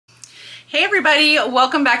Hey everybody,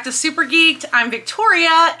 welcome back to Super Geeked. I'm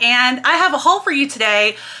Victoria and I have a haul for you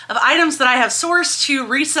today of items that I have sourced to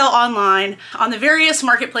resell online on the various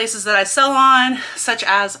marketplaces that I sell on, such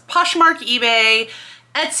as Poshmark, eBay,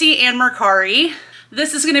 Etsy, and Mercari.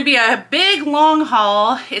 This is going to be a big long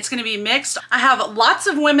haul. It's going to be mixed. I have lots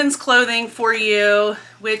of women's clothing for you,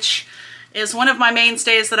 which is one of my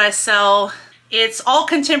mainstays that I sell. It's all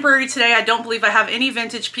contemporary today. I don't believe I have any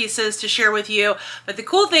vintage pieces to share with you. But the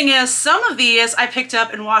cool thing is some of these I picked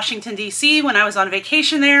up in Washington, D.C. when I was on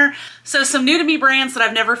vacation there. So some new to me brands that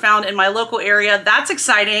I've never found in my local area. That's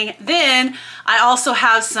exciting. Then I also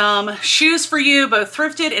have some shoes for you, both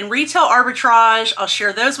thrifted and retail arbitrage. I'll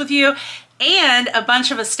share those with you. And a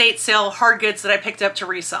bunch of estate sale hard goods that I picked up to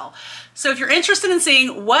resell. So if you're interested in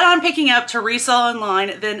seeing what I'm picking up to resell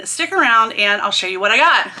online, then stick around and I'll show you what I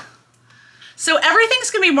got. So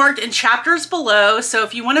everything's gonna be marked in chapters below. So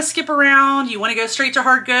if you wanna skip around, you wanna go straight to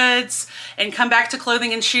hard goods and come back to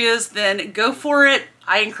clothing and shoes, then go for it.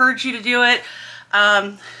 I encourage you to do it.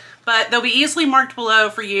 But they'll be easily marked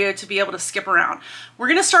below for you to be able to skip around. We're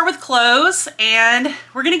gonna start with clothes and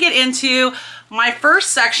we're gonna get into my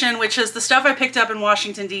first section, which is the stuff I picked up in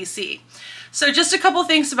Washington, D.C. So just a couple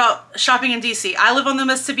things about shopping in D.C. I live on the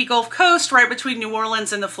Mississippi Gulf Coast, right between New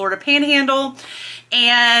Orleans and the Florida Panhandle.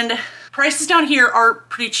 And prices down here are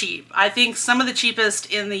pretty cheap. I think some of the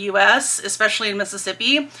cheapest in the US, especially in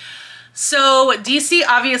Mississippi. So DC,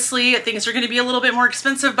 obviously, things are gonna be a little bit more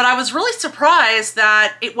expensive, but I was really surprised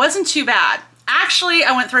that it wasn't too bad. Actually,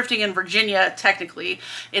 I went thrifting in Virginia, technically.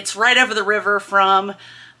 It's right over the river from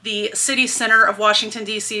the city center of Washington,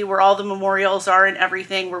 DC, where all the memorials are and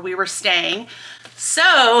everything, where we were staying.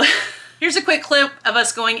 So here's a quick clip of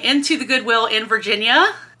us going into the Goodwill in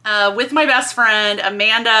Virginia. With my best friend,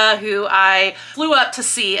 Amanda, who I flew up to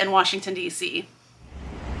see in Washington, D.C.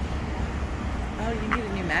 Oh, you need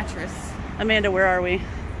a new mattress. Amanda, where are we?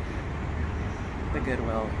 The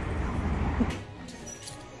Goodwill.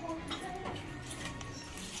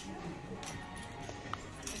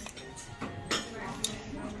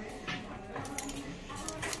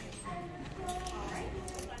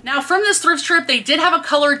 Now from this thrift trip, they did have a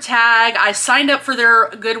colored tag. I signed up for their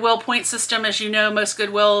Goodwill point system. As you know, most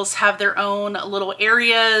Goodwills have their own little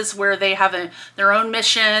areas where they have their own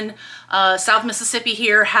mission. South Mississippi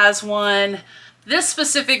here has one. This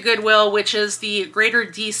specific Goodwill, which is the Greater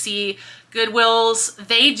DC Goodwills,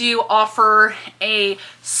 they do offer a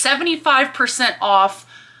 75% off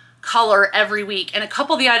color every week. And a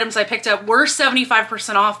couple of the items I picked up were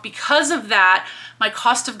 75% off. Because of that, my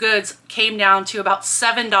cost of goods came down to about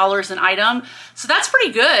 $7 an item. So that's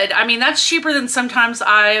pretty good. I mean, that's cheaper than sometimes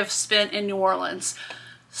I've spent in New Orleans.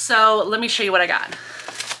 So let me show you what I got.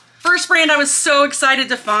 First brand I was so excited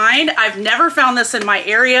to find. I've never found this in my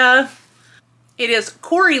area. It is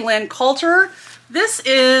Corey Lynn Coulter. This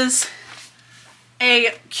is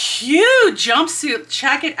a cute jumpsuit.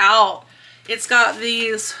 Check it out. It's got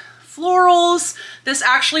these florals. This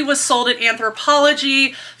actually was sold at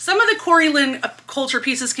Anthropologie. Some of the Corey Lynn Coulter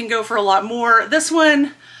pieces can go for a lot more. This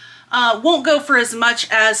one won't go for as much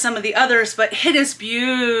as some of the others, but it is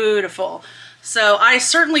beautiful. So I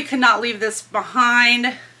certainly could not leave this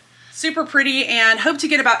behind. Super pretty, and hope to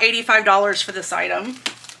get about $85 for this item.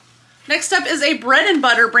 Next up is a bread and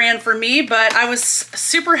butter brand for me, but I was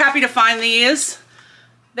super happy to find these.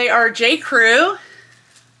 They are J. Crew.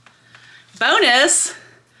 Bonus,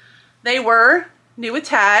 they were new with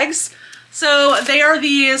tags. So they are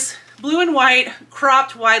these blue and white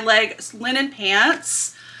cropped wide leg linen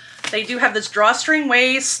pants. They do have this drawstring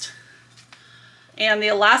waist and the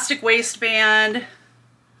elastic waistband.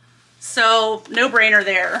 So no brainer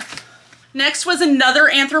there. Next was another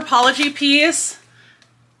Anthropologie piece.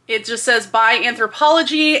 It just says by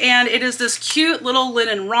Anthropologie, and it is this cute little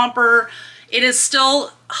linen romper. It is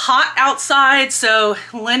still hot outside, so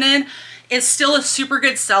linen is still a super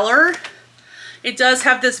good seller. It does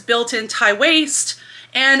have this built-in tie waist,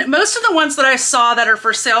 and most of the ones that I saw that are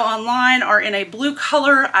for sale online are in a blue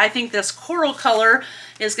color. I think this coral color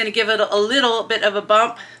is gonna give it a little bit of a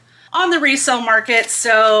bump on the resale market,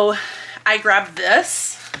 so I grabbed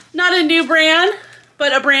this. Not a new brand,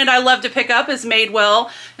 but a brand I love to pick up is Madewell,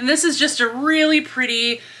 and this is just a really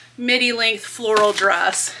pretty midi-length floral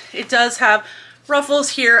dress. It does have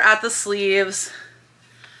ruffles here at the sleeves.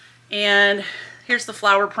 And here's the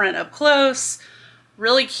flower print up close.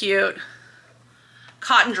 Really cute.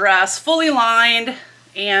 Cotton dress, fully lined,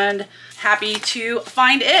 and happy to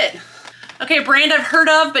find it. Okay, a brand I've heard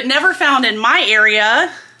of but never found in my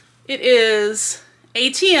area. It is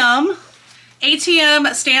ATM.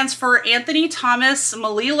 ATM stands for Anthony Thomas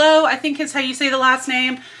Melillo, I think is how you say the last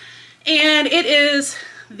name. And it is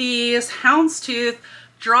these houndstooth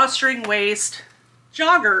drawstring waist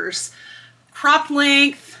joggers. Cropped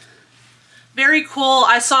length, very cool.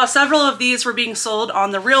 I saw several of these were being sold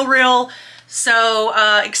on the Real, so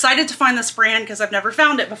excited to find this brand because I've never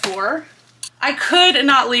found it before. I could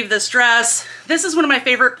not leave this dress. This is one of my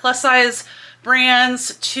favorite plus size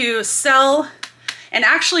brands to sell and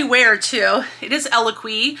actually wear too. It is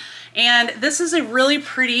Eloquii, and this is a really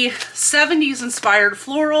pretty 70s inspired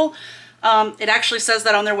floral. It actually says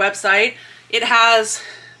that on their website. It has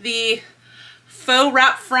the faux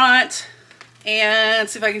wrap front, and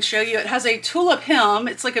see if I can show you. It has a tulip hem.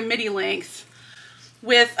 It's like a midi length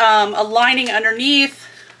with a lining underneath.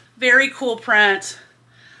 Very cool print.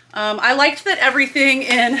 I liked that everything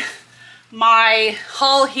in my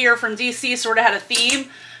haul here from DC sort of had a theme,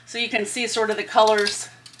 so you can see sort of the colors.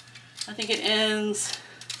 I think it ends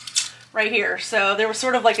right here. So there was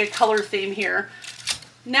sort of like a color theme here.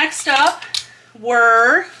 Next up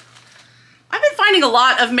were, I've been finding a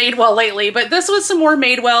lot of Madewell lately, but this was some more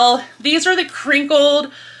Madewell. These are the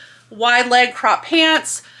crinkled wide leg crop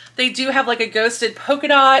pants. They do have like a ghosted polka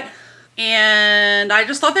dot, and I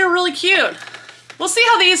just thought they were really cute. We'll see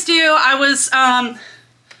how these do. I was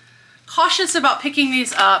cautious about picking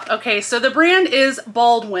these up. Okay, so the brand is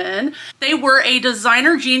Baldwin. They were a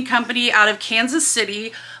designer jean company out of Kansas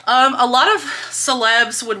City. A lot of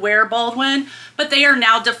celebs would wear Baldwin, but they are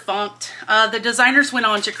now defunct. The designers went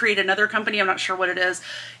on to create another company. I'm not sure what it is.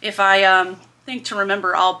 If I think to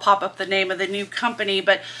remember, I'll pop up the name of the new company,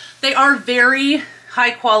 but they are very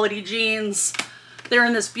high quality jeans. They're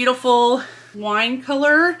in this beautiful wine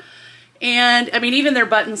color. And I mean, even their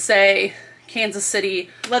buttons say Kansas City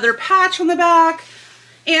leather patch on the back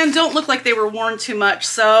and don't look like they were worn too much.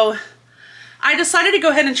 So I decided to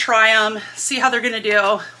go ahead and try them, see how they're gonna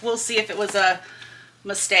do. We'll see if it was a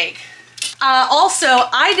mistake. Also,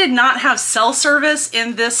 I did not have cell service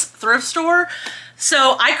in this thrift store,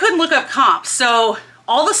 so I couldn't look up comps. So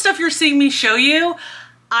all the stuff you're seeing me show you,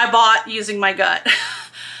 I bought using my gut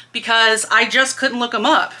because I just couldn't look them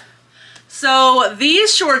up. So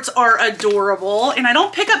these shorts are adorable, and I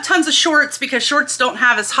don't pick up tons of shorts because shorts don't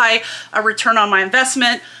have as high a return on my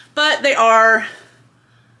investment, but they are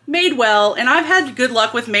Madewell, and I've had good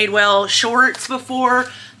luck with Madewell shorts before.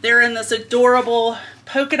 They're in this adorable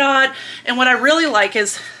polka dot, and what I really like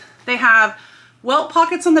is they have welt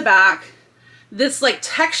pockets on the back, this like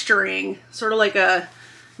texturing, sort of like a,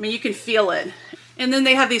 I mean, you can feel it, and then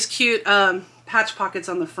they have these cute patch pockets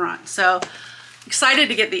on the front. So excited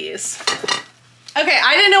to get these. Okay,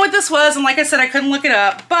 I didn't know what this was, and like I said, I couldn't look it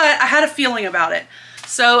up, but I had a feeling about it.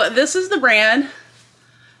 So this is the brand.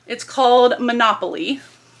 It's called Monopoly,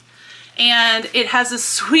 and it has a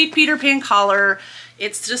sweet Peter Pan collar.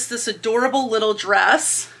 It's just this adorable little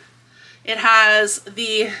dress. It has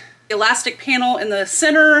the elastic panel in the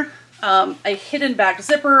center, a hidden back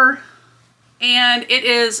zipper, and it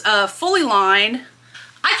is fully lined.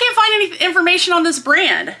 I can't find any information on this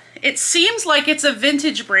brand. It seems like it's a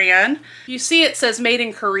vintage brand. You see it says made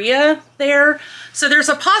in Korea there. So there's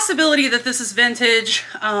a possibility that this is vintage.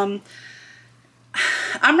 I'm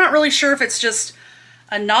not really sure if it's just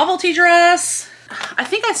a novelty dress. I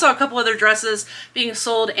think I saw a couple other dresses being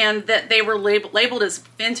sold and that they were labeled as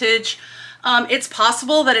vintage. It's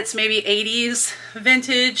possible that it's maybe 80s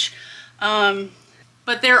vintage,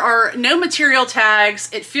 but there are no material tags.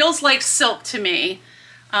 It feels like silk to me.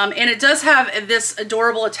 And it does have this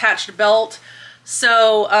adorable attached belt.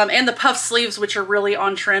 So, and the puff sleeves, which are really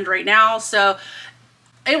on trend right now. So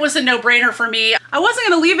it was a no-brainer for me. I wasn't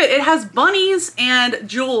gonna leave it. It has bunnies and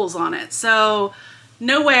jewels on it. So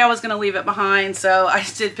no way I was gonna leave it behind. So I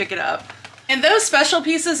did pick it up. And those special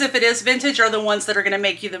pieces, if it is vintage, are the ones that are gonna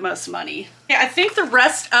make you the most money. Yeah, I think the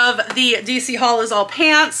rest of the DC haul is all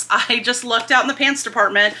pants. I just lucked out in the pants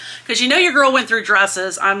department because you know your girl went through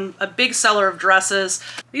dresses. I'm a big seller of dresses.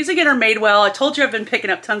 These again are Madewell. I told you I've been picking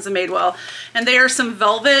up tons of Madewell, and they are some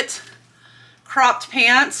velvet cropped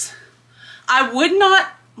pants. I would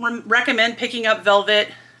not recommend picking up velvet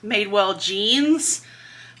Madewell jeans,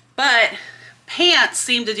 but pants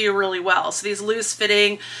seem to do really well. So these loose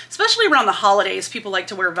fitting, especially around the holidays, people like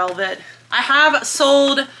to wear velvet. I have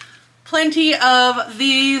sold plenty of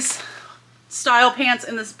these style pants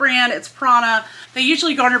in this brand. It's Prana. They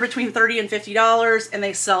usually garner between $30 and $50, and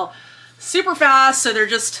they sell super fast. So they're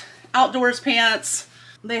just outdoors pants.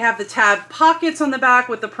 They have the tab pockets on the back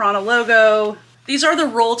with the Prana logo. These are the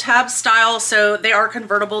roll tab style, so they are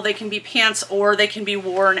convertible. They can be pants or they can be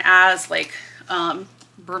worn as like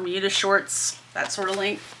Bermuda shorts, that sort of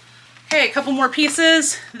length. Okay, a couple more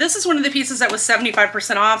pieces. This is one of the pieces that was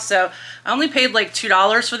 75% off, so I only paid like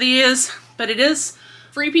 $2 for these, but it is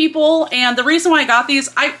Free People. And the reason why I got these,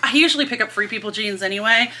 I usually pick up Free People jeans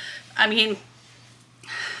anyway. I mean,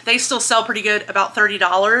 they still sell pretty good, about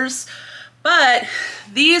 $30. But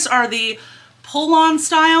these are the pull-on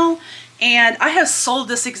style, and I have sold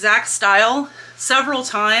this exact style several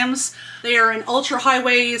times. They are an ultra high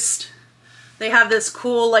waist. They have this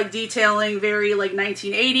cool like detailing, very like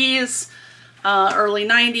 1980s, early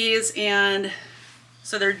 90s, and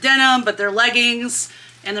so they're denim, but they're leggings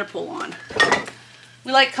and they're pull-on.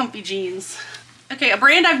 We like comfy jeans. Okay, a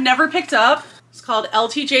brand I've never picked up. It's called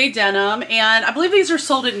LTJ Denim, and I believe these are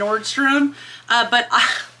sold at Nordstrom, but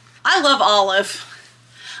I love olive.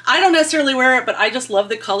 I don't necessarily wear it, but I just love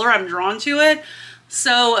the color. I'm drawn to it.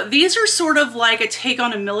 So these are sort of like a take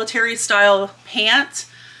on a military style pant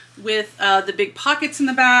with the big pockets in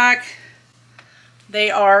the back. They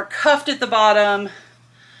are cuffed at the bottom.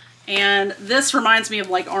 And this reminds me of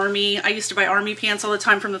like army. I used to buy army pants all the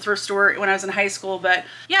time from the thrift store when I was in high school. But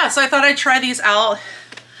yeah, so I thought I'd try these out.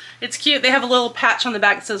 It's cute. They have a little patch on the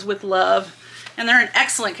back that says "with love." And they're in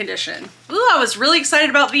excellent condition. Ooh, I was really excited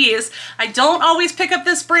about these. I don't always pick up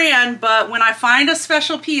this brand, but when I find a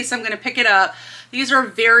special piece, I'm gonna pick it up. These are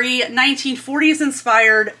very 1940s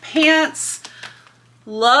inspired pants.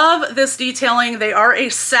 Love this detailing. They are a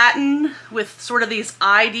satin with sort of these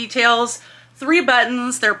eye details. 3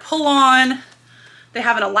 buttons, they're pull on. They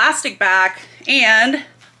have an elastic back, and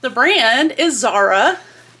the brand is Zara,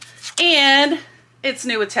 and it's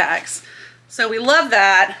new with tags. So we love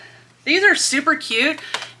that. These are super cute,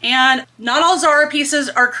 and not all Zara pieces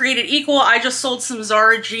are created equal. I just sold some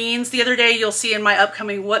Zara jeans the other day. You'll see in my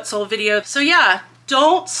upcoming What Sold video. So yeah,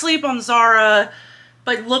 don't sleep on Zara,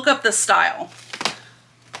 but look up the style.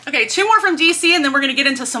 Okay, 2 more from DC, and then we're gonna get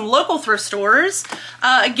into some local thrift stores.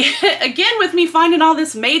 Again with me finding all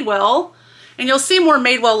this Madewell, and you'll see more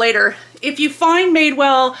Madewell later. If you find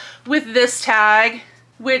Madewell with this tag,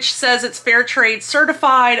 which says it's fair trade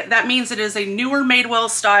certified, that means it is a newer Madewell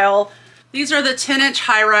style. These are the 10-inch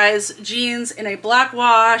high-rise jeans in a black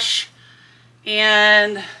wash,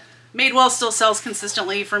 and Madewell still sells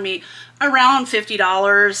consistently for me around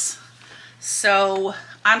 $50, so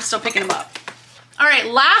I'm still picking them up. All right,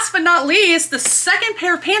 last but not least, the second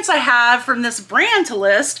pair of pants I have from this brand to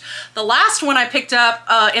list. The last one I picked up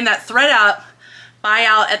in that thread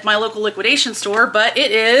buyout at my local liquidation store, but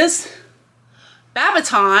it is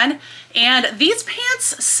Babaton, and these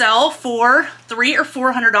pants sell for $300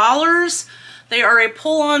 or $400. They are a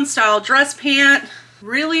pull-on style dress pant,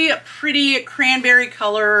 really pretty cranberry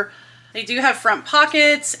color. They do have front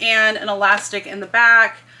pockets and an elastic in the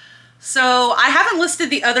back. So I haven't listed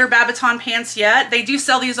the other Babaton pants yet. They do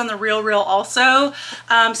sell these on the RealReal also,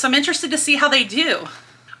 so I'm interested to see how they do.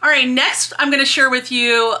 All right, next I'm gonna share with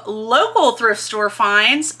you local thrift store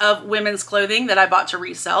finds of women's clothing that I bought to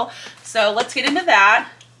resell. So let's get into that.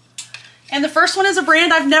 And the first one is a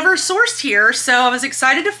brand I've never sourced here, so I was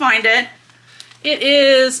excited to find it. It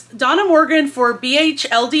is Donna Morgan for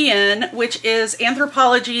BHLDN, which is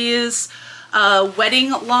Anthropologie's wedding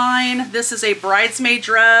line. This is a bridesmaid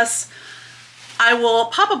dress. I will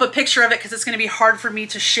pop up a picture of it because it's gonna be hard for me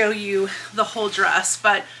to show you the whole dress,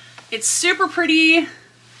 but it's super pretty.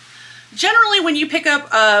 Generally, when you pick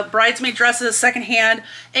up bridesmaid dresses secondhand,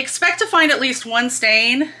 expect to find at least one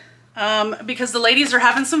stain because the ladies are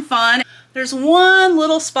having some fun. There's one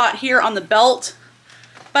little spot here on the belt,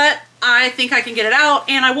 but I think I can get it out,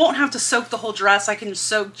 and I won't have to soak the whole dress. I can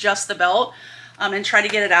soak just the belt and try to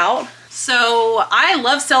get it out. So I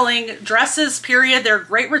love selling dresses, period. They're a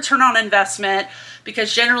great return on investment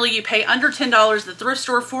because generally you pay under $10 at the thrift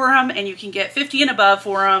store for them, and you can get $50 and above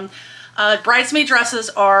for them. Bridesmaid dresses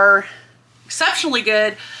are exceptionally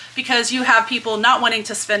good because you have people not wanting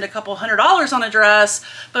to spend a couple $100s on a dress,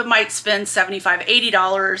 but might spend $75,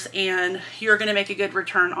 $80, and you're gonna make a good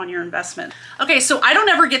return on your investment. Okay, so I don't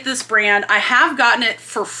ever get this brand. I have gotten it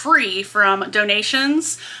for free from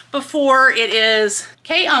donations before. It is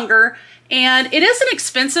K. Unger, and it is an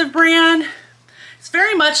expensive brand. It's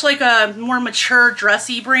very much like a more mature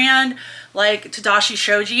dressy brand like Tadashi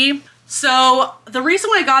Shoji. So the reason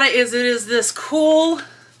why I got it is this cool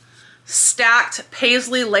stacked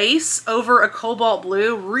paisley lace over a cobalt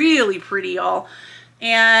blue. Really pretty, y'all.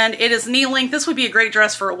 And it is knee length. This would be a great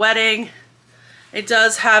dress for a wedding. It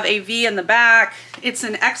does have a V in the back. It's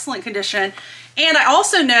in excellent condition. And I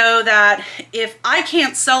also know that if I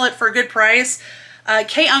can't sell it for a good price,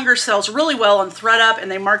 K. Unger sells really well on ThredUp,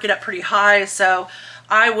 and they mark it up pretty high. So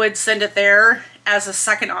I would send it there as a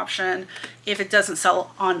second option if it doesn't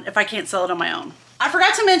sell on, if I can't sell it on my own. I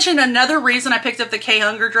forgot to mention another reason I picked up the K.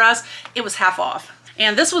 Unger dress. It was half off.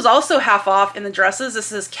 And this was also half off in the dresses.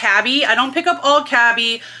 This is Cabby. I don't pick up all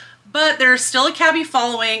Cabby, but there's still a cabbie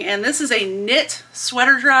following, and this is a knit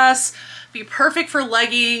sweater dress. Be perfect for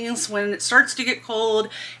leggings when it starts to get cold,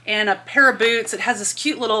 and a pair of boots. It has this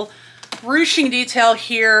cute little ruching detail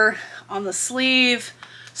here on the sleeve.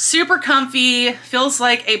 Super comfy, feels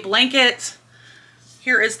like a blanket.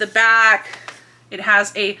 Here is the back. It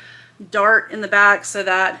has a dart in the back so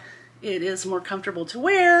that it is more comfortable to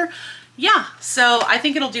wear. Yeah, so I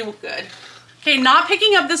think it'll do good. Okay, not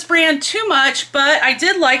picking up this brand too much, but I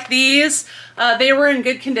did like these. They were in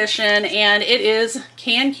good condition, and it is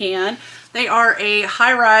Can. They are a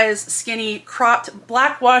high-rise, skinny, cropped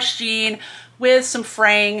black wash jean with some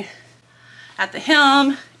fraying at the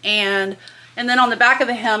hem, and then on the back of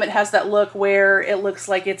the hem, it has that look where it looks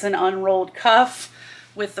like it's an unrolled cuff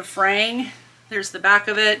with the fraying. There's the back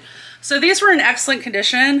of it. So these were in excellent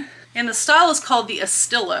condition, and the style is called the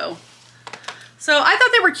Estillo. So I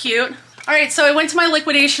thought they were cute. All right, so I went to my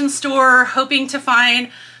liquidation store hoping to find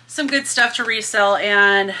some good stuff to resell,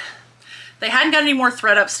 and they hadn't got any more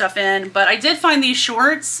thread up stuff in, but I did find these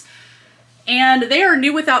shorts, and they are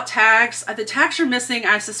new without tags. The tags are missing,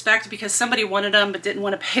 I suspect, because somebody wanted them but didn't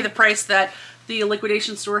want to pay the price that the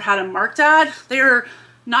liquidation store had them marked at. They're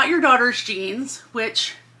Not Your Daughter's jeans,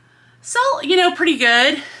 which sell, you know, pretty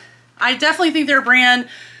good. I definitely think they're a brand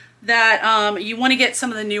that you want to get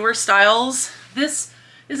some of the newer styles. This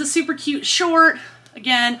is a super cute short.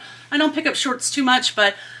 Again, I don't pick up shorts too much,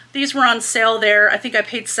 but these were on sale there. I think I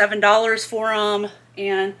paid $7 for them,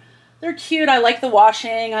 and they're cute. I like the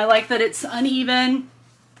washing. I like that it's uneven.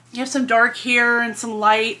 You have some dark here and some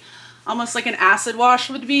light, almost like an acid wash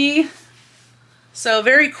would be. So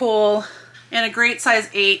very cool, and a great size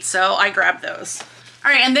 8, so I grabbed those.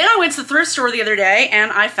 All right, and then I went to the thrift store the other day,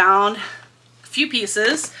 and I found a few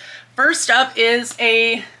pieces. First up is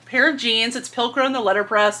a pair of jeans. It's Pilcro in the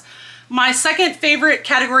letterpress. My second favorite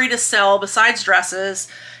category to sell besides dresses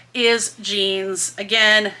is jeans.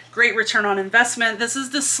 Again, great return on investment. This is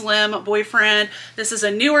the Slim Boyfriend. This is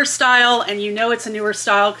a newer style, and you know it's a newer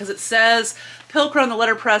style because it says Pilcro in the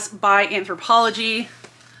letterpress by Anthropologie,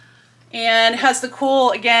 and has the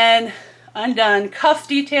cool, again, undone cuff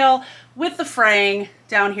detail with the fraying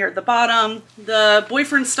down here at the bottom. The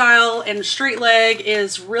Boyfriend style and straight leg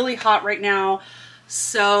is really hot right now,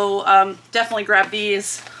 so definitely grab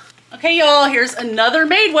these. Okay, y'all, here's another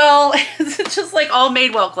Madewell. It's just like all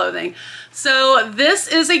Madewell clothing. So this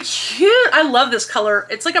is a cute, I love this color.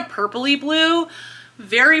 It's like a purpley blue,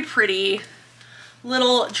 very pretty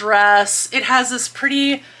little dress. It has this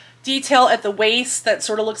pretty detail at the waist that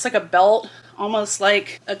sort of looks like a belt, almost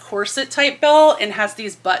like a corset type belt, and has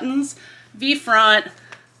these buttons, V-front, a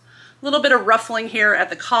little bit of ruffling here at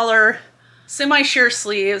the collar, semi-sheer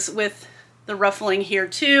sleeves with the ruffling here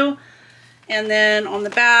too. And then on the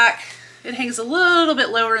back, it hangs a little bit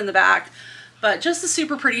lower in the back, but just a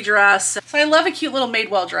super pretty dress. So I love a cute little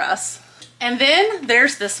Madewell dress. And then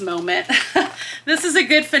there's this moment. This is a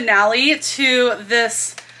good finale to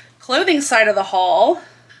this clothing side of the haul.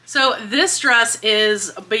 So this dress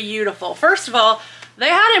is beautiful. First of all, they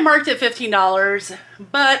had it marked at $15,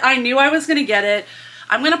 but I knew I was gonna get it.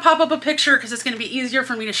 I'm gonna pop up a picture because it's gonna be easier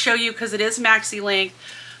for me to show you because it is maxi length,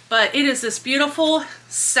 but it is this beautiful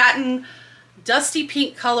satin dusty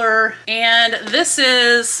pink color, and this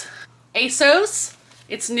is ASOS.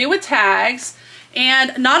 It's new with tags,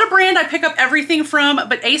 and not a brand I pick up everything from,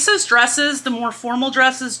 but ASOS dresses, the more formal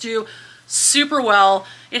dresses, do super well.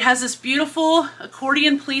 It has this beautiful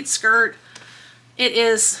accordion pleat skirt. It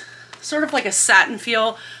is sort of like a satin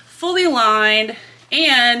feel, fully lined,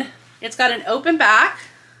 and it's got an open back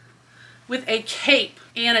with a cape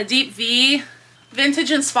and a deep V.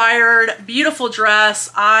 Vintage inspired, beautiful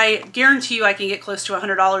dress. I guarantee you I can get close to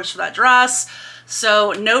 $100 for that dress.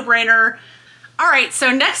 So no brainer. All right,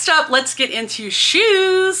 so next up, let's get into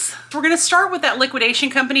shoes. We're gonna start with that liquidation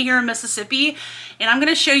company here in Mississippi, and I'm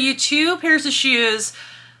gonna show you 2 pairs of shoes,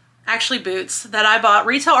 actually boots, that I bought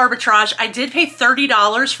retail arbitrage. I did pay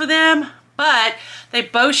 $30 for them, but they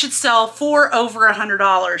both should sell for over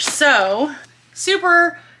 $100. So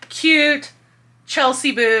super cute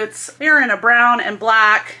Chelsea boots. They're in a brown and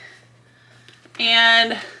black,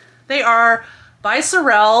 and they are by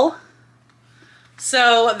Resell.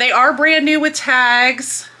 So they are brand new with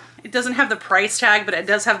tags. It doesn't have the price tag, but it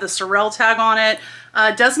does have the Resell tag on it.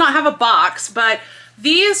 It does not have a box, but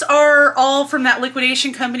these are all from that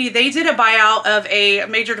liquidation company. They did a buyout of a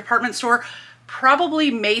major department store,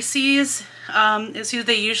 probably Macy's is who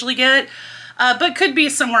they usually get, but could be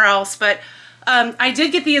somewhere else. But I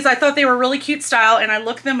did get these. I thought they were really cute style, and I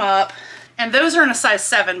looked them up, and those are in a size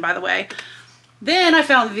 7, by the way. Then I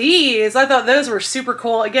found these. I thought those were super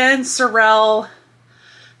cool. Again, Resell.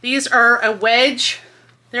 These are a wedge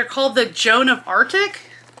They're called the Joan of Arctic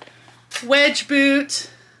wedge boot.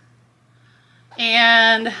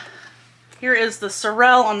 And here is the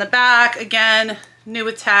Sorel on the back. Again, new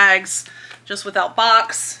with tags, just without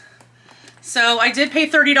box. So I did pay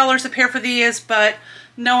 $30 a pair for these, but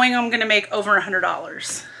knowing I'm gonna make over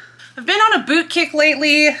 $100. I've been on a boot kick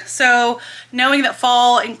lately, so knowing that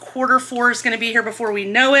fall and Q4 is gonna be here before we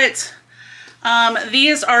know it.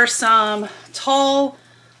 These are some tall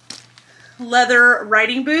leather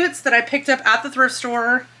riding boots that I picked up at the thrift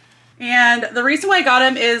store. And the reason why I got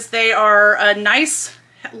them is they are a nice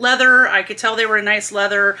leather. I could tell they were a nice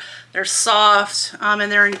leather. They're soft,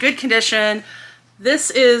 and they're in good condition. This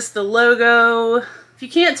is the logo. If you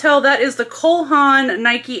can't tell, that is the Cole Haan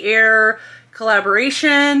Nike Air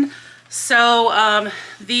collaboration. So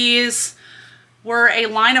these were a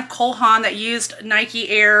line of Cole Haan that used Nike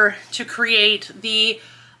Air to create the,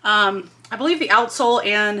 I believe the outsole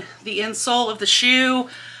and the insole of the shoe,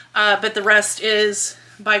 but the rest is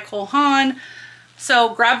by Cole Haan.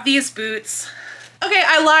 So grab these boots. Okay,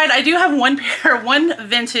 I lied. I do have one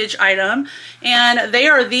vintage item, and they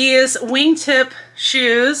are these wingtip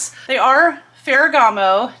shoes. They are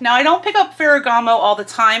Ferragamo. Now, I don't pick up Ferragamo all the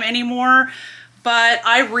time anymore, but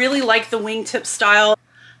I really like the wingtip style.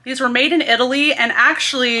 These were made in Italy, and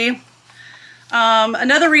actually,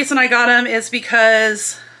 another reason I got them is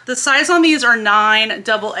because the size on these are 9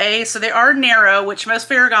 AA, so they are narrow, which most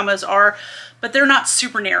Ferragamos are, but they're not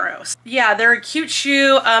super narrow. Yeah, they're a cute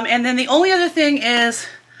shoe. And then the only other thing is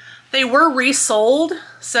they were resoled.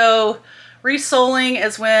 So resoling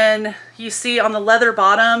is when you see on the leather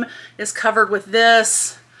bottom is covered with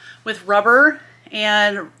this, with rubber,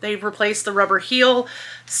 and they've replaced the rubber heel.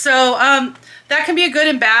 So that can be a good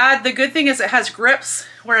and bad. The good thing is it has grips,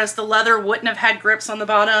 whereas the leather wouldn't have had grips on the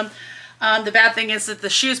bottom. The bad thing is that the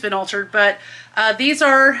shoe's been altered, but these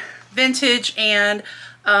are vintage, and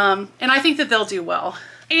I think that they'll do well.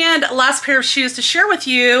 And last pair of shoes to share with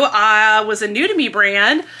you was a new to me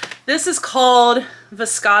brand. This is called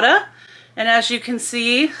Viscata, and as you can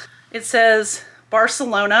see, it says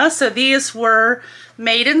Barcelona. So these were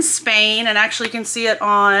made in Spain, and actually you can see it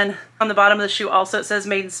on the bottom of the shoe also. It says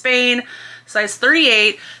made in Spain, size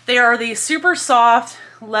 38. They are the super soft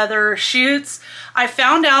leather shoes. I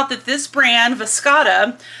found out that this brand,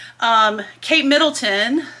 Viscata, Kate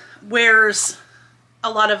Middleton wears a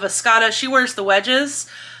lot of Viscata. She wears the wedges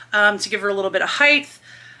to give her a little bit of height,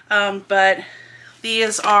 but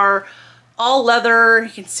these are all leather.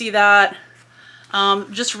 You can see that.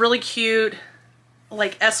 Just really cute,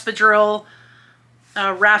 like espadrille,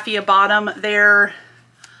 raffia bottom. They're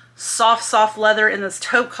soft leather in this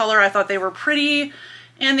taupe color. I thought they were pretty.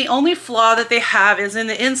 And the only flaw that they have is in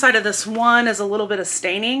the inside of this one is a little bit of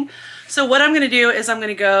staining. So what I'm gonna do is I'm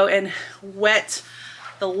gonna go and wet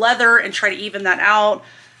the leather and try to even that out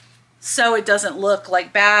so it doesn't look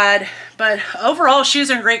like bad. But overall,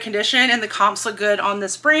 shoes are in great condition and the comps look good on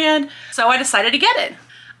this brand, so I decided to get it.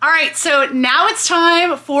 All right, so now it's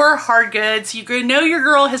time for hard goods. You know your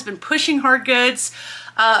girl has been pushing hard goods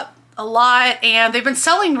a lot, and they've been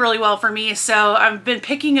selling really well for me, so I've been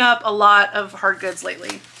picking up a lot of hard goods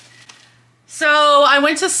lately. So I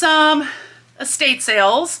went to some estate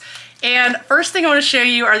sales, and first thing I want to show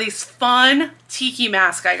you are these fun tiki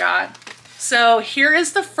masks I got. So here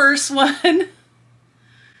is the first one.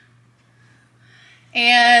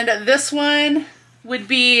 And this one would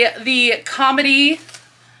be the comedy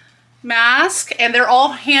mask, and they're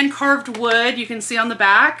all hand-carved wood, you can see on the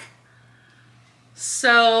back.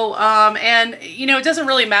 So, and you know, it doesn't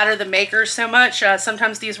really matter the maker so much.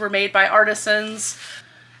 Sometimes these were made by artisans.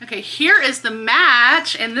 Okay, here is the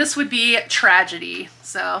match, and this would be Tragedy.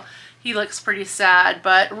 So he looks pretty sad,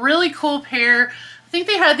 but really cool pair. I think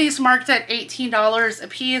they had these marked at $18 a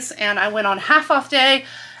piece, and I went on half off day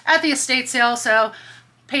at the estate sale, so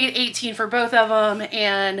paid $18 for both of them,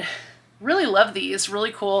 and really love these,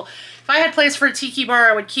 really cool. If I had place for a tiki bar,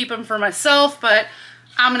 I would keep them for myself, but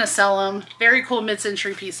I'm gonna sell them. Very cool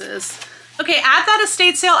mid-century pieces. Okay, at that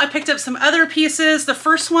estate sale, I picked up some other pieces. The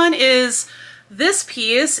first one is this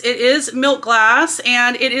piece. It is milk glass,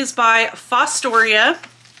 and it is by Fostoria.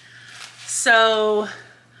 So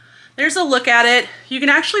there's a look at it. You can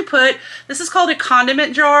actually put, this is called a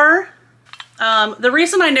condiment jar. The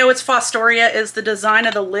reason I know it's Fostoria is the design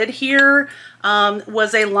of the lid here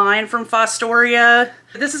was a line from Fostoria.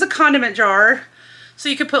 This is a condiment jar, so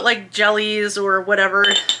you could put like jellies or whatever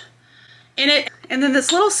in it. And then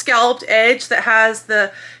this little scalloped edge that has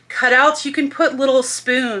the cutouts, you can put little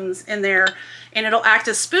spoons in there, and it'll act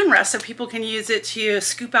as spoon rest, so people can use it to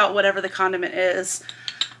scoop out whatever the condiment is,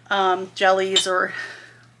 jellies or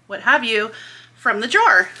what have you, from the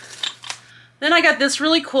jar. Then I got this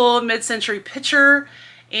really cool mid-century pitcher,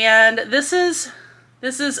 and this is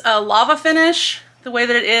a lava finish. The way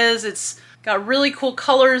that it is, it's got really cool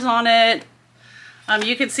colors on it.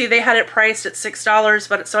 You can see they had it priced at $6,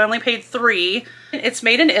 but so I only paid $3. It's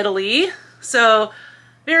made in Italy, so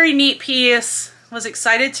very neat piece. Was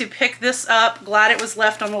excited to pick this up. Glad it was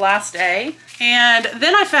left on the last day. And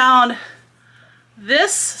then I found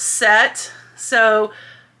this set. So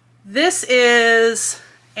this is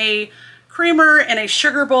a creamer and a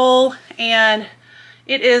sugar bowl, and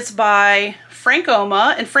it is by Frank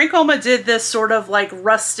Oma. And Frank Oma did this sort of like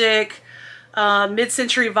rustic,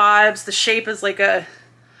 mid-century vibes. The shape is like a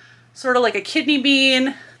sort of like a kidney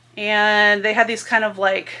bean, and they had these kind of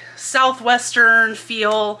like southwestern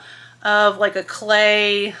feel of like a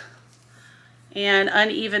clay and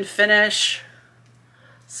uneven finish.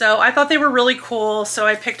 So I thought they were really cool, so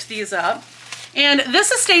I picked these up. And this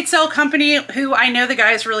estate sale company, who I know the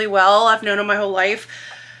guys really well, I've known them my whole life,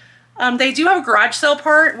 they do have a garage sale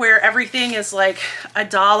part where everything is like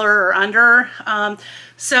 $1 or under.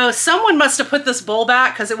 So someone must have put this bowl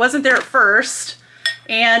back because it wasn't there at first.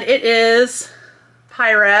 And it is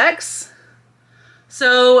Pyrex.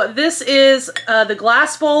 So this is the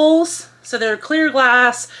glass bowls. So they're clear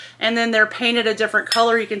glass, and then they're painted a different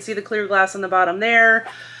color. You can see the clear glass on the bottom there.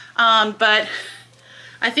 But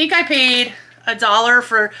I think I paid $1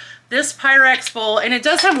 for this Pyrex bowl, and it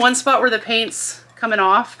does have one spot where the paint's coming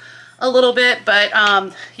off a little bit, but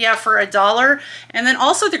yeah, for $1. And then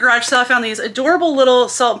also at the garage sale, I found these adorable little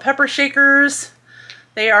salt and pepper shakers.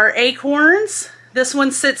 They are acorns. This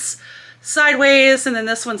one sits sideways, and then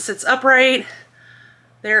this one sits upright.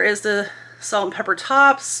 There is the salt and pepper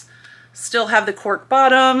tops. Still have the cork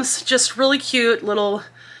bottoms. Just really cute little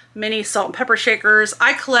mini salt and pepper shakers.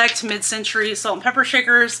 I collect mid-century salt and pepper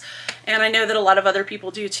shakers, and I know that a lot of other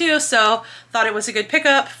people do too, so thought it was a good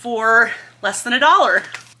pickup for less than $1.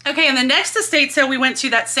 Okay, and the next estate sale we went to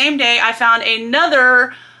that same day, I found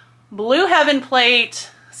another Blue Heaven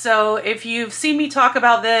plate. So if you've seen me talk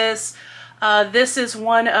about this, this is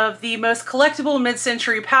one of the most collectible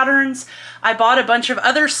mid-century patterns. I bought a bunch of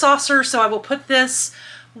other saucers, so I will put this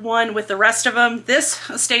one with the rest of them. This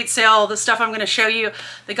estate sale, the stuff I'm going to show you,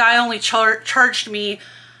 the guy only charged me,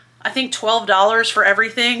 I think, $12 for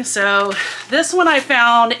everything. So this one I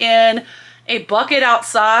found in a bucket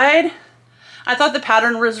outside. I thought the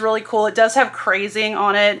pattern was really cool. It does have crazing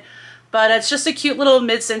on it, but it's just a cute little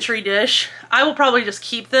mid-century dish. I will probably just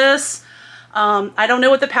keep this. I don't know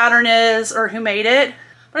what the pattern is or who made it,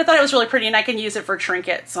 but I thought it was really pretty, and I can use it for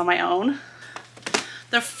trinkets on my own.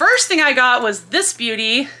 The first thing I got was this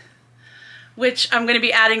beauty, which I'm going to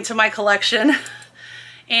be adding to my collection.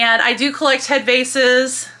 And I do collect head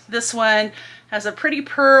vases. This one has a pretty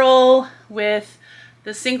pearl with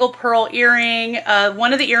the single pearl earring.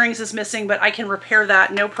 One of the earrings is missing, but I can repair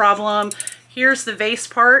that, no problem. Here's the vase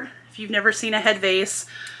part, if you've never seen a head vase.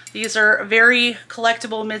 These are very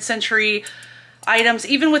collectible mid-century items.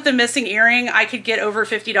 Even with the missing earring, I could get over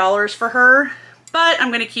 $50 for her, but I'm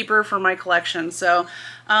going to keep her for my collection. So,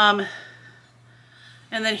 and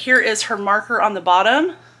then here is her marker on the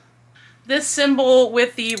bottom. This symbol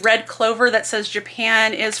with the red clover that says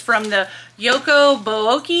Japan is from the Yoko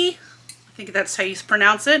Booki, I think that's how you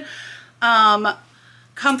pronounce it,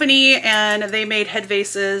 company, and they made head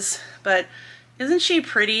vases. But isn't she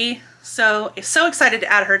pretty? So excited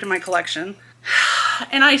to add her to my collection.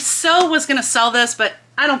 And I so was gonna sell this, but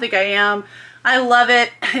I don't think I am. I love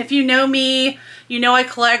it. If you know me, you know I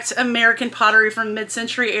collect American pottery from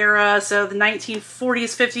mid-century era, so the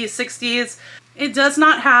 1940s, 50s, 60s. It does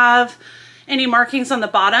not have any markings on the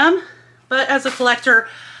bottom, but as a collector,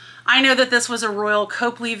 I know that this was a Royal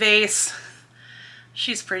Copley vase.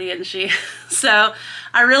 She's pretty, isn't she? So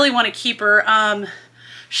I really want to keep her.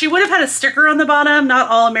 She would have had a sticker on the bottom. Not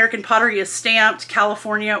all American pottery is stamped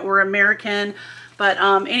California or American, but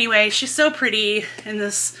anyway, she's so pretty in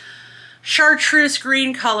this chartreuse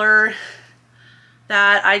green color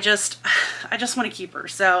that I just want to keep her.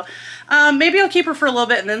 So maybe I'll keep her for a little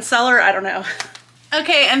bit and then sell her. I don't know.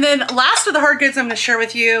 Okay, and then last of the hard goods I'm going to share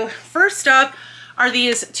with you. First up are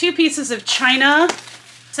these two pieces of china.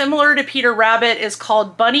 Similar to Peter Rabbit, is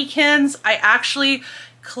called bunnykins. I actually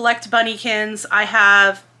collect bunnykins. I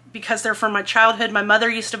have, because they're from my childhood, my mother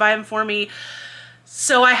used to buy them for me.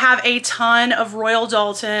 So I have a ton of Royal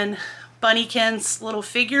Doulton bunnykins little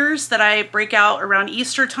figures that I break out around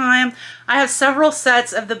Easter time. I have several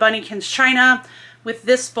sets of the bunnykins china with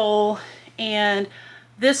this bowl and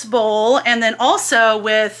this bowl, and then also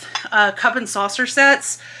with cup and saucer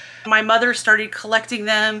sets. My mother started collecting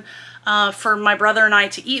them for my brother and I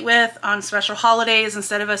to eat with on special holidays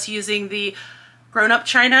instead of us using the grown-up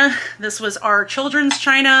china. This was our children's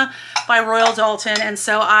china by Royal Doulton, and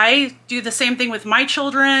so I do the same thing with my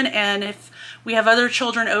children, and if we have other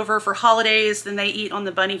children over for holidays, then they eat on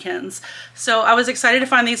the bunnykins. So I was excited to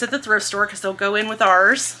find these at the thrift store because they'll go in with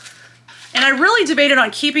ours. And I really debated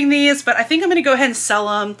on keeping these, but I think I'm going to go ahead and sell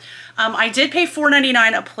them. I did pay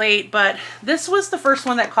 $4.99 a plate, but this was the first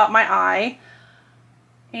one that caught my eye.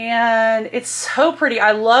 And it's so pretty.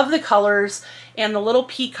 I love the colors and the little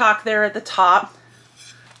peacock there at the top.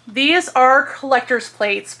 These are collector's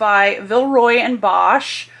plates by Villeroy and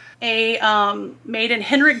Bosch, made in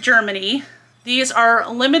Henrik, Germany. These are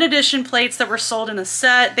limited edition plates that were sold in a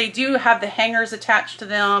set. They do have the hangers attached to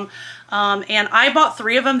them. And I bought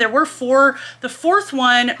 3 of them. There were 4. The 4th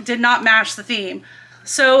one did not match the theme.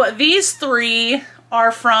 So these 3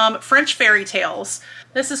 are from French fairy tales.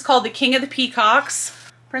 This is called The King of the Peacocks,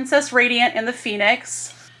 Princess Radiant, and the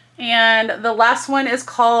Phoenix. And the last one is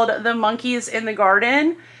called The Monkeys in the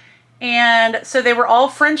Garden. And so they were all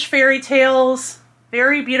French fairy tales,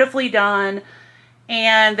 very beautifully done.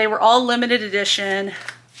 And they were all limited edition.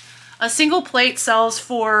 A single plate sells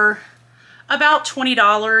for about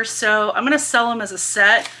 $20, so I'm going to sell them as a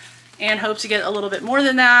set and hope to get a little bit more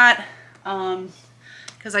than that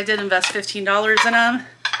because I did invest $15 in them.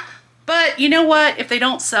 But you know what? If they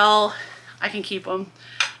don't sell, I can keep them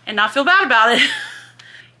and not feel bad about it.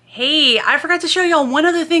 Hey, I forgot to show y'all one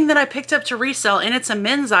other thing that I picked up to resell, and it's a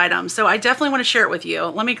men's item, so I definitely want to share it with you.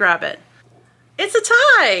 Let me grab it. It's a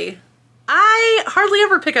tie. I hardly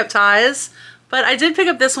ever pick up ties, but I did pick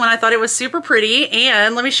up this one. I thought it was super pretty,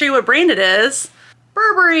 and let me show you what brand it is.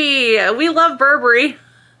 Burberry. We love Burberry.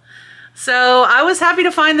 So I was happy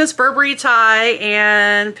to find this Burberry tie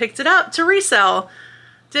and picked it up to resell.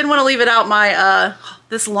 Didn't want to leave it out my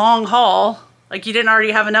this long haul, like you didn't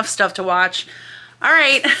already have enough stuff to watch. All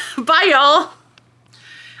right, bye y'all.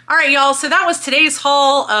 All right, y'all, so that was today's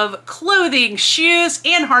haul of clothing, shoes,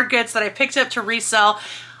 and hard goods that I picked up to resell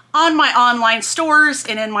on my online stores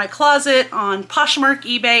and in my closet on Poshmark,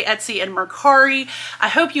 eBay, Etsy, and Mercari. I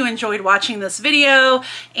hope you enjoyed watching this video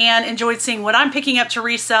and enjoyed seeing what I'm picking up to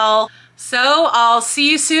resell. So I'll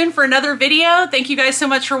see you soon for another video. Thank you guys so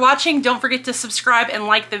much for watching. Don't forget to subscribe and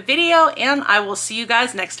like the video, and I will see you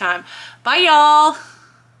guys next time. Bye, y'all.